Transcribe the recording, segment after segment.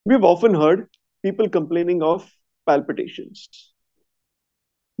We've often heard people complaining of palpitations.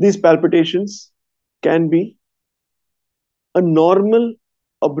 These palpitations can be a normal,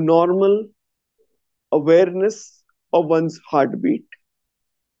 abnormal awareness of one's heartbeat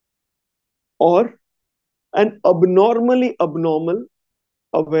or an abnormally abnormal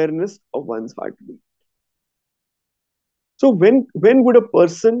awareness of one's heartbeat. So when would a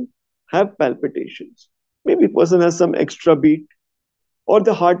person have palpitations? Maybe a person has some extra beat, or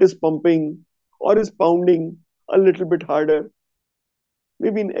the heart is pumping, or is pounding a little bit harder.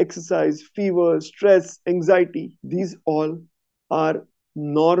 Maybe in exercise, fever, stress, anxiety. These all are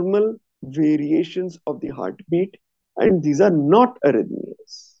normal variations of the heartbeat, and these are not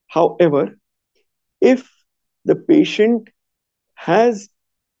arrhythmias. However, if the patient has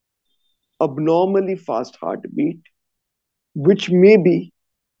abnormally fast heartbeat, which may be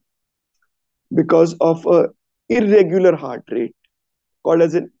because of a irregular heart rate called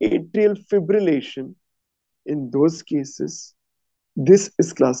as an atrial fibrillation, in those cases, this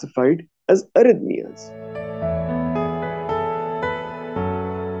is classified as arrhythmias.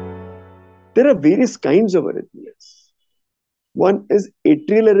 There are various kinds of arrhythmias. One is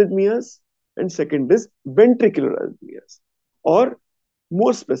atrial arrhythmias, and second is ventricular arrhythmias, or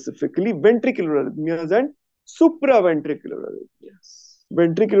more specifically, ventricular arrhythmias and supraventricular arrhythmias.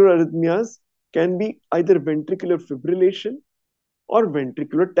 Ventricular arrhythmias can be either ventricular fibrillation or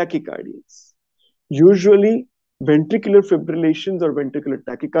ventricular tachycardias. Usually, ventricular fibrillations or ventricular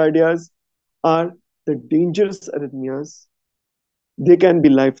tachycardias are the dangerous arrhythmias. They can be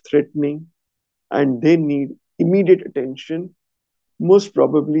life-threatening and they need immediate attention. Most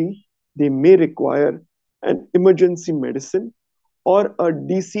probably, they may require an emergency medicine or a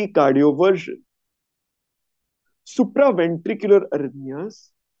DC cardioversion. Supraventricular arrhythmias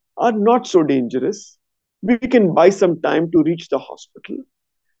are not so dangerous. We can buy some time to reach the hospital.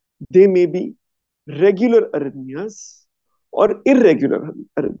 They may be regular arrhythmias or irregular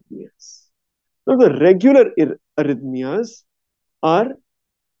arrhythmias. Now, the regular arrhythmias are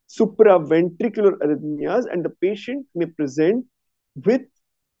supraventricular arrhythmias, and the patient may present with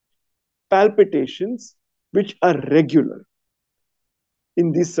palpitations which are regular.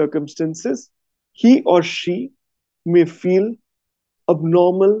 In these circumstances, he or she may feel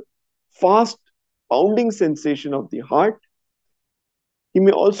abnormal, fast pounding sensation of the heart. He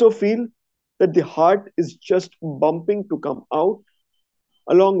may also feel that the heart is just bumping to come out,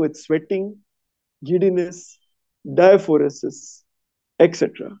 along with sweating, giddiness, diaphoresis,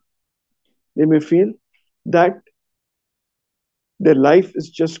 etc. They may feel that their life is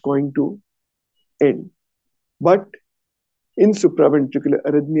just going to end. But in supraventricular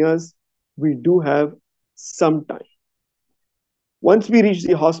arrhythmias, we do have some time. Once we reach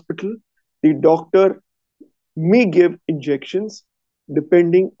the hospital, the doctor may give injections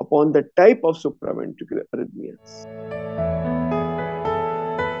depending upon the type of supraventricular arrhythmias.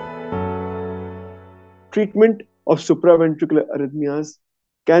 Treatment of supraventricular arrhythmias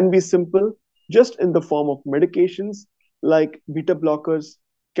can be simple, just in the form of medications like beta blockers,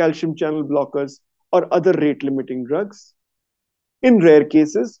 calcium channel blockers, or other rate limiting drugs. In rare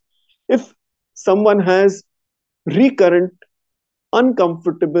cases, if someone has recurrent,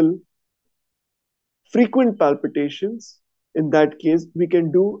 uncomfortable, frequent palpitations, in that case, we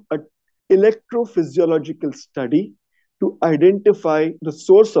can do an electrophysiological study to identify the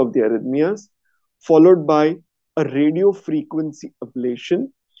source of the arrhythmias, followed by a radio frequency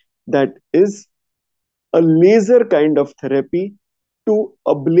ablation, that is a laser kind of therapy to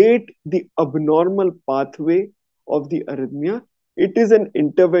ablate the abnormal pathway of the arrhythmia. It is an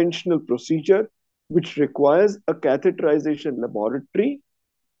interventional procedure which requires a catheterization laboratory,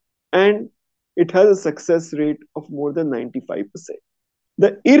 and it has a success rate of more than 95%.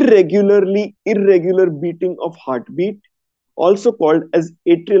 The irregular beating of heartbeat, also called as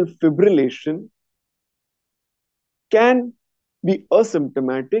atrial fibrillation, can be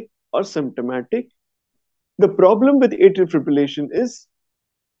asymptomatic or symptomatic. The problem with atrial fibrillation is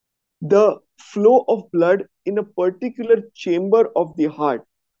the flow of blood in a particular chamber of the heart,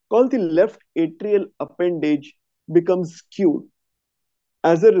 called the left atrial appendage, becomes skewed,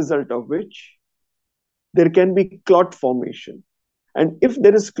 as a result of which there can be clot formation. And if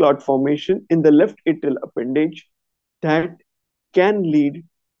there is clot formation in the left atrial appendage, that can lead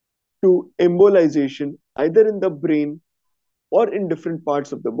to embolization either in the brain or in different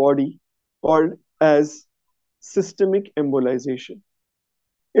parts of the body, called as systemic embolization.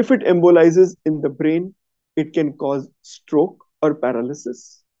 If it embolizes in the brain, it can cause stroke or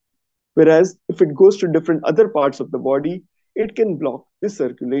paralysis. Whereas if it goes to different other parts of the body, it can block the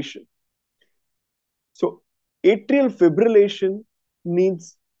circulation. So atrial fibrillation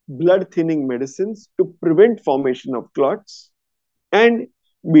needs blood thinning medicines to prevent formation of clots, and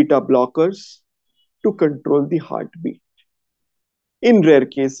beta blockers to control the heartbeat. In rare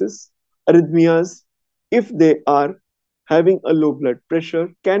cases, arrhythmias, if they are having a low blood pressure,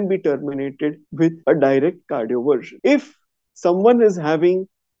 can be terminated with a direct cardioversion. If someone is having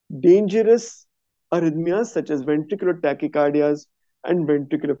dangerous arrhythmias such as ventricular tachycardias and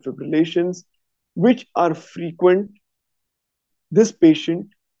ventricular fibrillations, which are frequent, this patient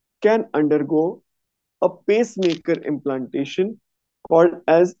can undergo a pacemaker implantation called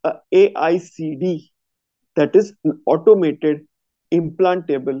as a AICD, that is an automated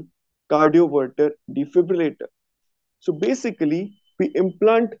implantable cardioverter defibrillator. So basically, we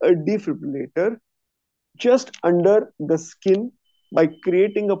implant a defibrillator just under the skin by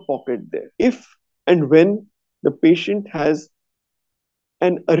creating a pocket there. If and when the patient has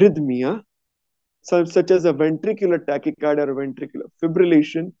an arrhythmia, such as a ventricular tachycardia or ventricular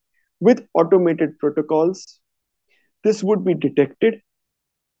fibrillation, with automated protocols, this would be detected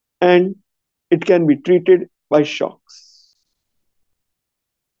and it can be treated by shocks.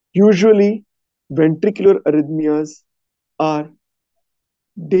 Usually, ventricular arrhythmias are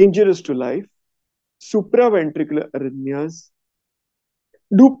dangerous to life. Supraventricular arrhythmias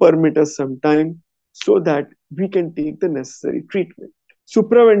do permit us some time so that we can take the necessary treatment.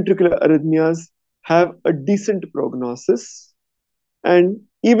 Supraventricular arrhythmias have a decent prognosis, and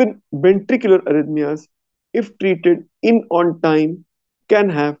even ventricular arrhythmias, if treated in on time, can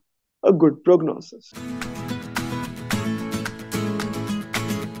have a good prognosis.